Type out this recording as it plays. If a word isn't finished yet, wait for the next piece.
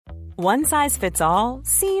One size fits all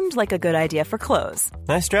seemed like a good idea for clothes.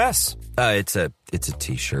 Nice dress. It's a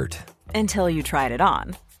t-shirt. Until you tried it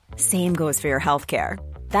on. Same goes for your healthcare.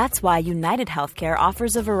 That's why United Healthcare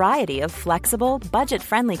offers a variety of flexible,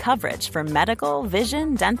 budget-friendly coverage for medical,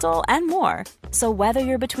 vision, dental, and more. So whether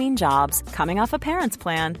you're between jobs, coming off a parent's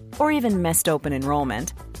plan, or even missed open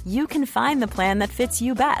enrollment, you can find the plan that fits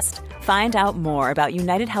you best. Find out more about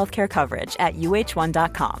United Healthcare coverage at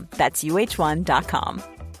uh1.com. That's uh1.com.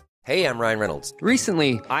 Hey, I'm Ryan Reynolds.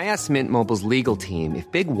 Recently, I asked Mint Mobile's legal team if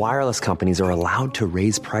big wireless companies are allowed to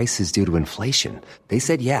raise prices due to inflation. They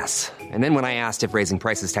said yes. And then when I asked if raising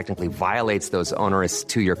prices technically violates those onerous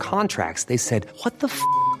two-year contracts, they said, "What the f***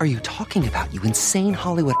 are you talking about, you insane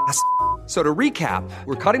Hollywood ass f- So to recap,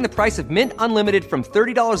 we're cutting the price of Mint Unlimited from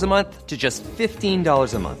 $30 a month to just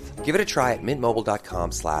 $15 a month. Give it a try at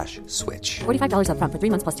mintmobile.com/switch. $45 up front for 3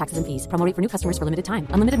 months plus taxes and fees. Promo rate for new customers for limited time.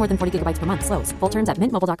 Unlimited more than 40 gigabytes per month. Slows full terms at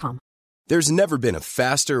mintmobile.com. There's never been a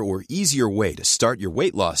faster or easier way to start your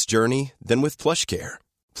weight loss journey than with PlushCare.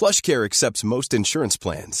 PlushCare accepts most insurance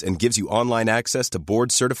plans and gives you online access to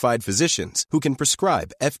board-certified physicians who can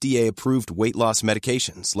prescribe FDA-approved weight loss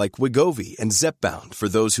medications like Wegovy and Zepbound for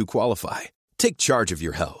those who qualify. Take charge of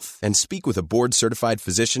your health and speak with a board-certified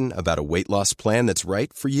physician about a weight loss plan that's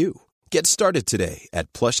right for you. Get started today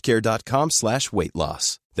at plushcare.com/weight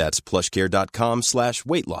loss. That's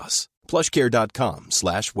plushcare.com/weight loss.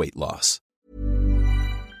 plushcare.com/weight loss.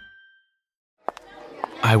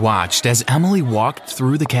 I watched as Emily walked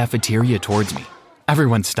through the cafeteria towards me.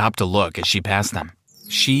 Everyone stopped to look as she passed them.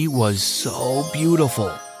 She was so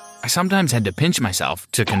beautiful. I sometimes had to pinch myself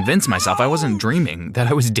to convince myself I wasn't dreaming, that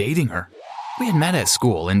I was dating her. We had met at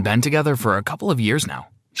school and been together for a couple of years now.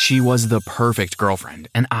 She was the perfect girlfriend,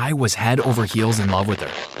 and I was head over heels in love with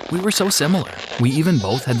her. We were so similar. We even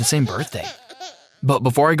both had the same birthday. But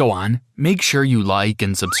before I go on, make sure you like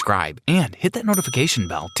and subscribe and hit that notification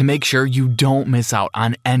bell to make sure you don't miss out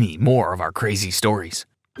on any more of our crazy stories.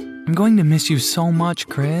 "I'm going to miss you so much,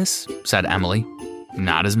 Chris," said Emily.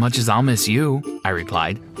 "Not as much as I'll miss you," I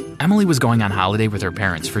replied. Emily was going on holiday with her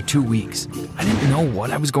parents for 2 weeks. I didn't know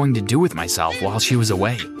what I was going to do with myself while she was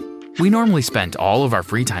away. We normally spent all of our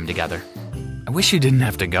free time together. I wish you didn't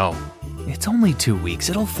have to go. It's only 2 weeks,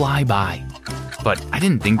 it'll fly by. But I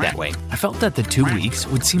didn't think that way. I felt that the 2 weeks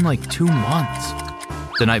would seem like 2 months.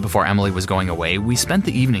 The night before Emily was going away, we spent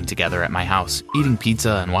the evening together at my house, eating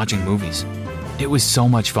pizza and watching movies. It was so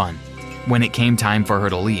much fun. When it came time for her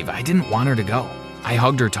to leave, I didn't want her to go. I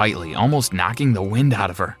hugged her tightly, almost knocking the wind out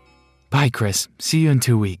of her. "Bye, Chris. See you in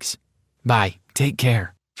 2 weeks. Bye. Take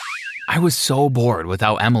care." I was so bored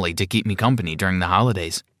without Emily to keep me company during the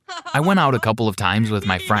holidays. I went out a couple of times with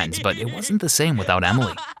my friends, but it wasn't the same without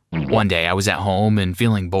Emily. One day I was at home and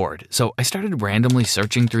feeling bored, so I started randomly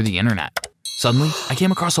searching through the internet. Suddenly, I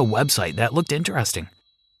came across a website that looked interesting.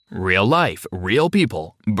 Real life, real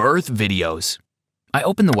people, birth videos. I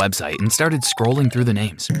opened the website and started scrolling through the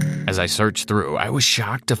names. As I searched through, I was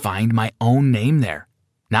shocked to find my own name there.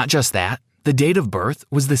 Not just that, the date of birth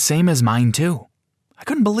was the same as mine too. I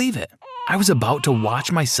couldn't believe it. I was about to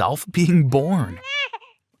watch myself being born.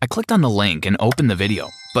 I clicked on the link and opened the video,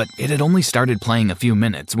 but it had only started playing a few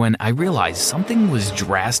minutes when I realized something was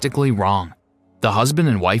drastically wrong. The husband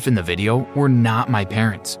and wife in the video were not my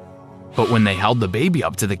parents. But when they held the baby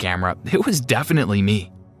up to the camera, it was definitely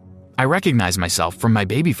me. I recognized myself from my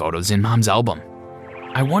baby photos in Mom's album.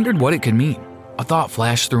 I wondered what it could mean. A thought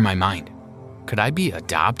flashed through my mind. Could I be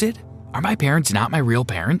adopted? Are my parents not my real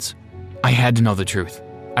parents? I had to know the truth.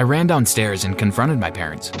 I ran downstairs and confronted my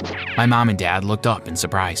parents. My mom and dad looked up in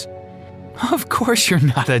surprise. "Of course you're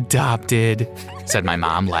not adopted," said my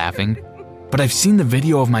mom, laughing. "But I've seen the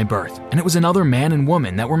video of my birth, and it was another man and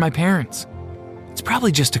woman that were my parents. It's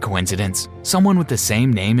probably just a coincidence, someone with the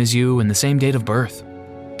same name as you and the same date of birth.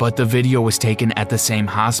 But the video was taken at the same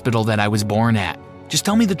hospital that I was born at. Just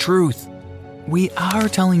tell me the truth." "We are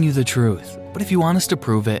telling you the truth, but if you want us to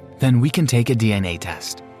prove it, then we can take a DNA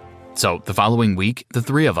test." So the following week, the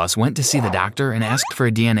three of us went to see the doctor and asked for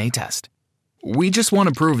a DNA test. "We just want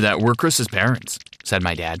to prove that we're Chris's parents," said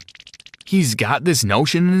my dad. "He's got this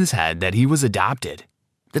notion in his head that he was adopted."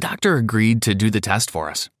 The doctor agreed to do the test for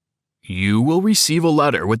us. "You will receive a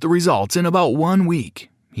letter with the results in about 1 week,"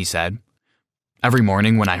 he said. Every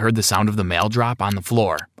morning when I heard the sound of the mail drop on the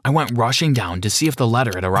floor, I went rushing down to see if the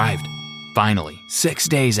letter had arrived. Finally, 6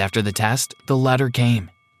 days after the test, the letter came.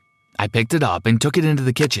 I picked it up and took it into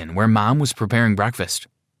the kitchen where Mom was preparing breakfast.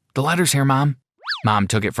 "The letter's here, Mom." Mom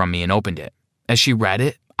took it from me and opened it. As she read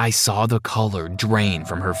it, I saw the color drain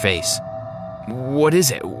from her face. "What is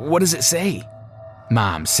it? What does it say?"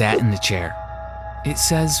 Mom sat in the chair. "It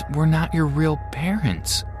says we're not your real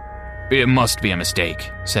parents." "It must be a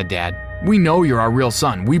mistake," said Dad. "We know you're our real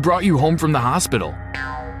son. We brought you home from the hospital."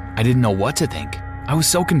 I didn't know what to think. I was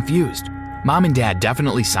so confused. Mom and Dad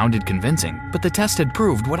definitely sounded convincing, but the test had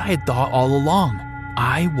proved what I had thought all along.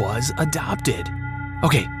 I was adopted.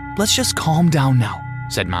 "Okay, let's just calm down now,"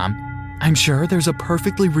 said Mom. "I'm sure there's a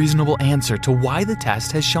perfectly reasonable answer to why the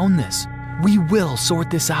test has shown this. We will sort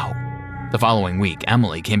this out." The following week,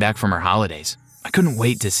 Emily came back from her holidays. I couldn't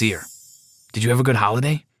wait to see her. "Did you have a good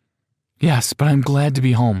holiday?" "Yes, but I'm glad to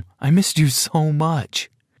be home. I missed you so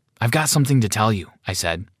much." "I've got something to tell you," I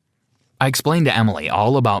said. I explained to Emily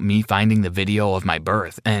all about me finding the video of my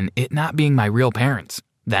birth and it not being my real parents,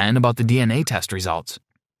 then about the DNA test results.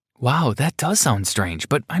 "Wow, that does sound strange,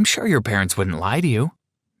 but I'm sure your parents wouldn't lie to you."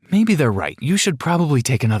 "Maybe they're right. You should probably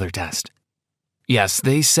take another test." "Yes,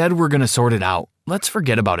 they said we're going to sort it out. Let's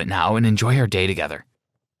forget about it now and enjoy our day together."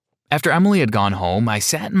 After Emily had gone home, I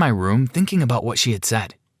sat in my room thinking about what she had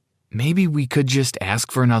said. Maybe we could just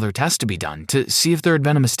ask for another test to be done to see if there had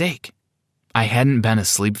been a mistake. I hadn't been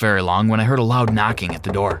asleep very long when I heard a loud knocking at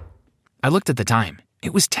the door. I looked at the time.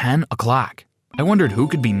 It was 10 o'clock. I wondered who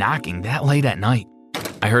could be knocking that late at night.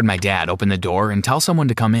 I heard my dad open the door and tell someone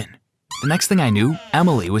to come in. The next thing I knew,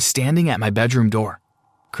 Emily was standing at my bedroom door.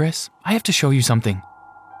 "Chris, I have to show you something."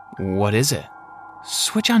 "What is it?"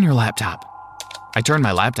 "Switch on your laptop." I turned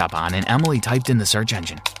my laptop on and Emily typed in the search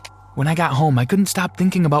engine. "When I got home, I couldn't stop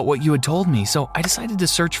thinking about what you had told me, so I decided to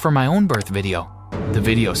search for my own birth video." The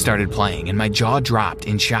video started playing and my jaw dropped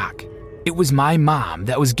in shock. It was my mom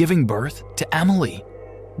that was giving birth to Emily.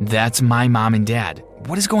 That's my mom and dad.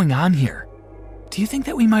 What is going on here? "Do you think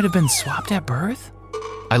that we might have been swapped at birth?"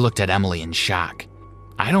 I looked at Emily in shock.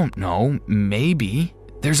 "I don't know, maybe.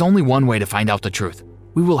 There's only one way to find out the truth.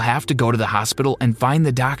 We will have to go to the hospital and find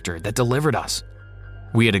the doctor that delivered us."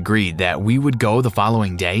 We had agreed that we would go the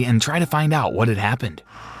following day and try to find out what had happened.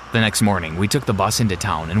 The next morning, we took the bus into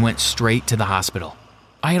town and went straight to the hospital.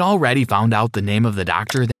 I had already found out the name of the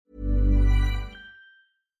doctor.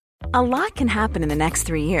 A lot can happen in the next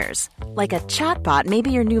 3 years. Like a chatbot may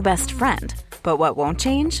be your new best friend. But what won't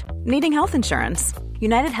change? Needing health insurance.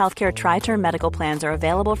 United Healthcare Tri-Term Medical Plans are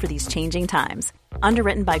available for these changing times.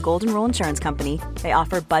 Underwritten by Golden Rule Insurance Company, they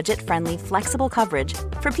offer budget-friendly, flexible coverage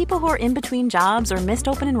for people who are in between jobs or missed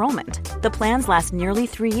open enrollment. The plans last nearly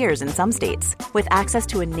 3 years in some states, with access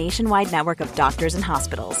to a nationwide network of doctors and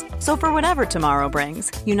hospitals. So for whatever tomorrow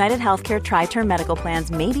brings, United Healthcare Tri-Term Medical Plans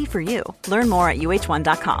may be for you. Learn more at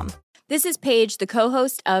uh1.com. This is Paige, the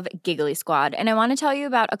co-host of Giggly Squad, and I want to tell you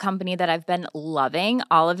about a company that I've been loving,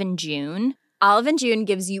 Olive & June. Olive & June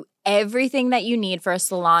gives you everything that you need for a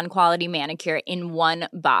salon-quality manicure in one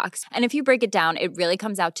box. And if you break it down, it really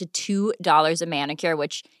comes out to $2 a manicure,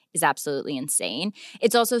 which is absolutely insane.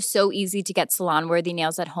 It's also so easy to get salon-worthy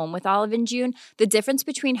nails at home with Olive & June. The difference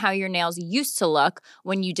between how your nails used to look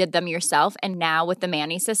when you did them yourself and now with the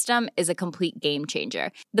Mani system is a complete game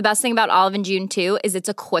changer. The best thing about Olive & June, too, is it's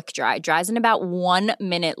a quick dry. Dries in about 1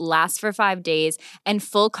 minute, lasts for 5 days, and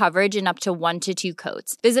full coverage in up to 1 to 2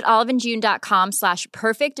 coats. Visit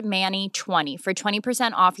oliveandjune.com/perfectmani20 for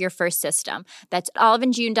 20% off your first system. That's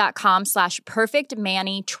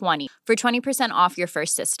oliveandjune.com/perfectmani20 for 20% off your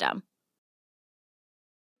first system.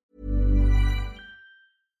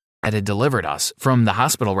 That had delivered us from the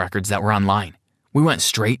hospital records that were online. We went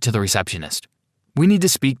straight to the receptionist. "We need to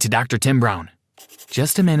speak to Dr. Tim Brown."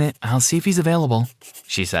 "Just a minute, I'll see if he's available,"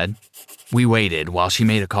 she said. We waited while she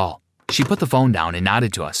made a call. She put the phone down and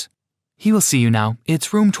nodded to us. "He will see you now.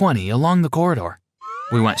 It's room 20 along the corridor."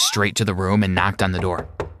 We went straight to the room and knocked on the door.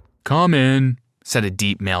 "Come in," said a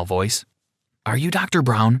deep male voice. "Are you Dr.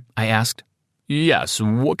 Brown?" I asked. "Yes,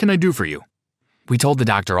 what can I do for you?" We told the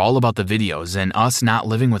doctor all about the videos and us not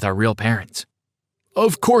living with our real parents.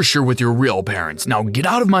 "Of course you're with your real parents. Now get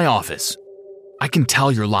out of my office." "I can tell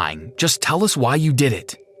you're lying. Just tell us why you did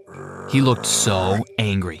it." He looked so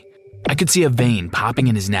angry. I could see a vein popping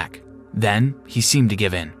in his neck. Then he seemed to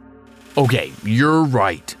give in. "Okay, you're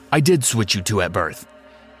right. I did switch you two at birth."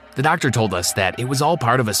 The doctor told us that it was all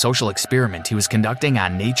part of a social experiment he was conducting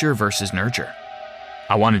on nature versus nurture.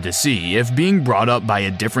 "I wanted to see if being brought up by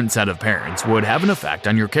a different set of parents would have an effect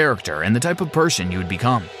on your character and the type of person you would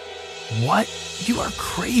become." "What? You are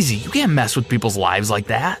crazy. You can't mess with people's lives like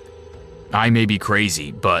that." "I may be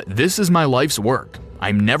crazy, but this is my life's work.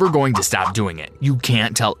 I'm never going to stop doing it. You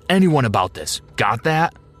can't tell anyone about this. Got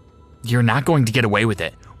that?" "You're not going to get away with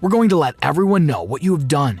it. We're going to let everyone know what you have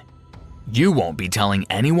done." "You won't be telling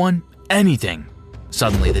anyone anything."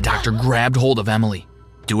 Suddenly, the doctor grabbed hold of Emily.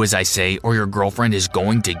 "Do as I say or your girlfriend is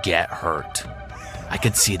going to get hurt." I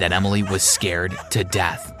could see that Emily was scared to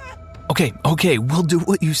death. Okay, we'll do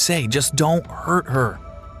what you say. Just don't hurt her."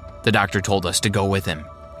 The doctor told us to go with him.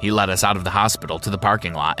 He led us out of the hospital to the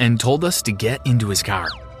parking lot and told us to get into his car.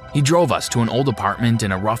 He drove us to an old apartment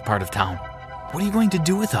in a rough part of town. "What are you going to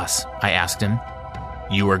do with us?" I asked him.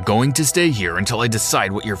 "You are going to stay here until I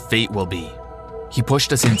decide what your fate will be." He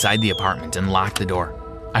pushed us inside the apartment and locked the door.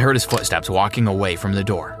 I heard his footsteps walking away from the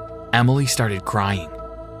door. Emily started crying.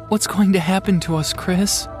 "What's going to happen to us,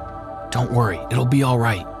 Chris?" "Don't worry, it'll be all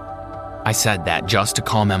right." I said that just to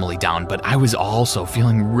calm Emily down, but I was also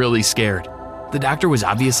feeling really scared. The doctor was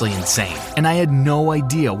obviously insane, and I had no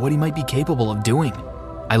idea what he might be capable of doing.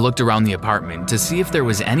 I looked around the apartment to see if there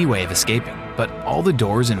was any way of escaping, but all the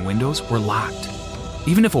doors and windows were locked.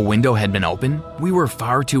 Even if a window had been open, we were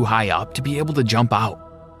far too high up to be able to jump out.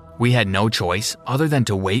 We had no choice other than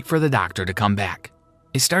to wait for the doctor to come back.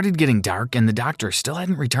 It started getting dark and the doctor still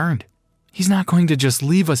hadn't returned. "He's not going to just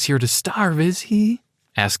leave us here to starve, is he?"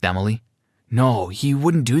 asked Emily. "No, he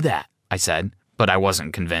wouldn't do that," I said, but I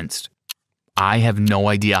wasn't convinced. I have no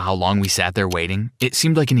idea how long we sat there waiting. It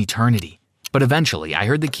seemed like an eternity. But eventually, I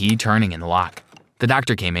heard the key turning in the lock. The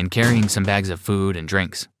doctor came in carrying some bags of food and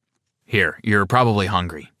drinks. "Here, you're probably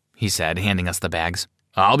hungry," he said, handing us the bags.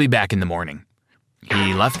 "I'll be back in the morning."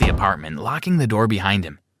 He left the apartment, locking the door behind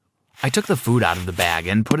him. I took the food out of the bag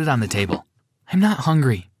and put it on the table. "I'm not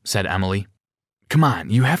hungry," said Emily. "Come on,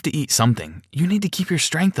 you have to eat something. You need to keep your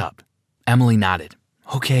strength up." Emily nodded.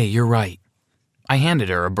 "Okay, you're right." I handed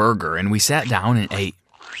her a burger and we sat down and ate.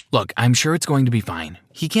 "Look, I'm sure it's going to be fine.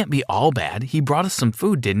 He can't be all bad. He brought us some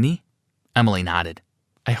food, didn't he?" Emily nodded.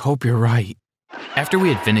 "I hope you're right." After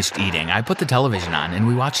we had finished eating, I put the television on and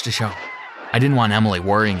we watched a show. I didn't want Emily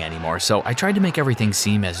worrying anymore, so I tried to make everything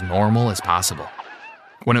seem as normal as possible.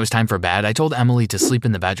 When it was time for bed, I told Emily to sleep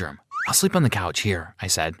in the bedroom. "I'll sleep on the couch here," I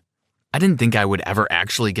said. I didn't think I would ever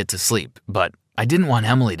actually get to sleep, but I didn't want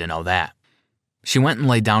Emily to know that. She went and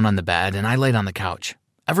laid down on the bed and I laid on the couch.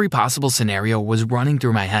 Every possible scenario was running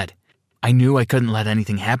through my head. I knew I couldn't let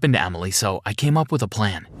anything happen to Emily, so I came up with a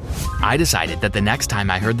plan. I decided that the next time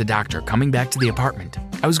I heard the doctor coming back to the apartment,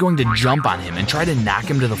 I was going to jump on him and try to knock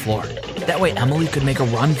him to the floor. That way Emily could make a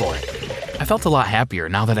run for it. I felt a lot happier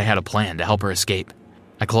now that I had a plan to help her escape.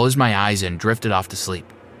 I closed my eyes and drifted off to sleep.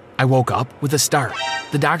 I woke up with a start.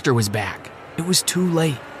 The doctor was back. It was too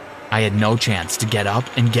late. I had no chance to get up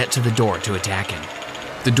and get to the door to attack him.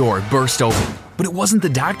 The door burst open, but it wasn't the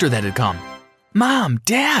doctor that had come. "Mom,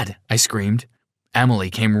 Dad!" I screamed. Emily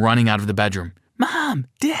came running out of the bedroom. "Mom,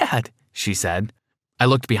 Dad!" she said. I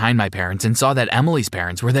looked behind my parents and saw that Emily's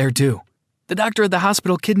parents were there too. "The doctor at the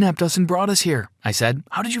hospital kidnapped us and brought us here," I said.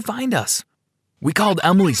 "How did you find us?" "We called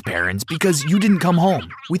Emily's parents because you didn't come home.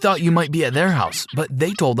 We thought you might be at their house, but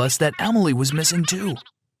they told us that Emily was missing too.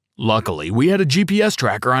 Luckily, we had a GPS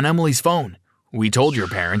tracker on Emily's phone. We told your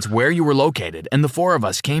parents where you were located and the four of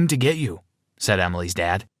us came to get you," said Emily's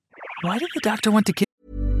dad. "Why did the doctor want to kill?"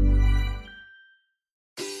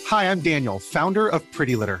 Hi, I'm Daniel, founder of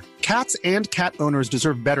Pretty Litter. Cats and cat owners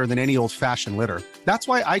deserve better than any old-fashioned litter. That's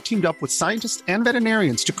why I teamed up with scientists and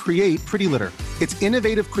veterinarians to create Pretty Litter. Its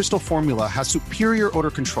innovative crystal formula has superior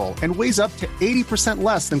odor control and weighs up to 80%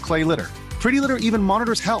 less than clay litter. Pretty Litter even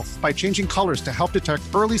monitors health by changing colors to help detect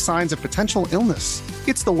early signs of potential illness.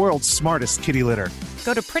 It's the world's smartest kitty litter.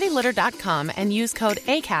 Go to prettylitter.com and use code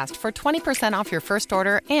ACAST for 20% off your first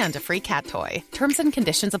order and a free cat toy. Terms and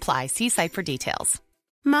conditions apply. See site for details.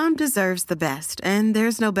 Mom deserves the best, and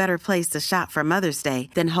there's no better place to shop for Mother's Day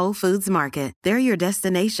than Whole Foods Market. They're your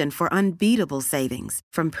destination for unbeatable savings,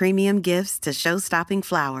 from premium gifts to show-stopping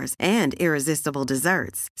flowers and irresistible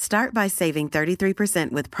desserts. Start by saving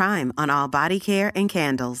 33% with Prime on all body care and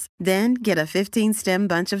candles. Then get a 15-stem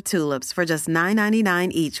bunch of tulips for just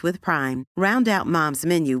 $9.99 each with Prime. Round out Mom's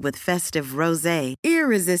menu with festive rosé,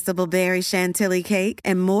 irresistible berry chantilly cake,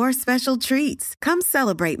 and more special treats. Come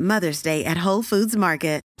celebrate Mother's Day at Whole Foods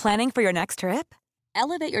Market. Planning for your next trip?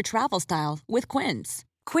 Elevate your travel style with Quince.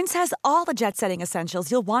 Quince has all the jet-setting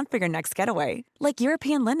essentials you'll want for your next getaway, like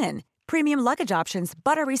European linen, premium luggage options,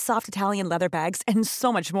 buttery soft Italian leather bags, and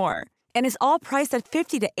so much more. And is all priced at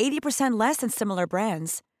 50 to 80% less than similar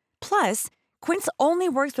brands. Plus, Quince only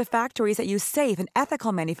works with factories that use safe and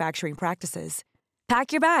ethical manufacturing practices.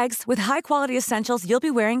 Pack your bags with high-quality essentials you'll be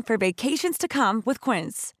wearing for vacations to come with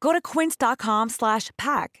Quince. Go to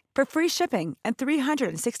quince.com/pack for free shipping and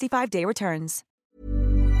 365-day returns.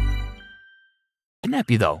 "Kidnap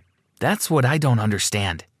you, though. That's what I don't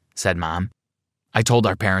understand," said Mom. I told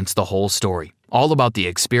our parents the whole story, all about the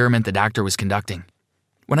experiment the doctor was conducting.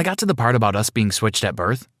 When I got to the part about us being switched at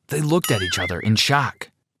birth, they looked at each other in shock.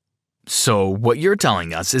 "So what you're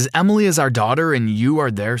telling us is Emily is our daughter and you are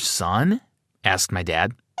their son?" asked my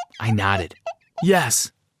dad. I nodded.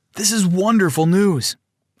 "Yes, this is wonderful news."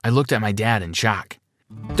 I looked at my dad in shock.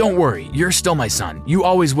 "Don't worry, you're still my son. You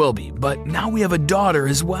always will be, but now we have a daughter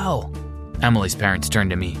as well." Emily's parents turned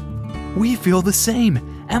to me. "We feel the same.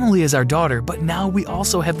 Emily is our daughter, but now we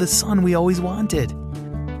also have the son we always wanted."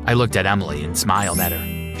 I looked at Emily and smiled at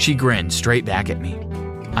her. She grinned straight back at me.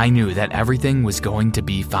 I knew that everything was going to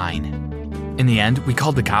be fine. In the end, we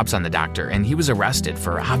called the cops on the doctor, and he was arrested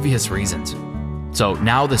for obvious reasons. So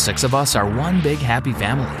now the 6 of us are one big happy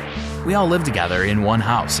family. We all live together in one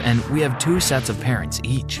house, and we have 2 sets of parents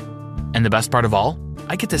each. And the best part of all,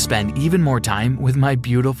 I get to spend even more time with my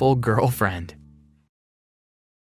beautiful girlfriend.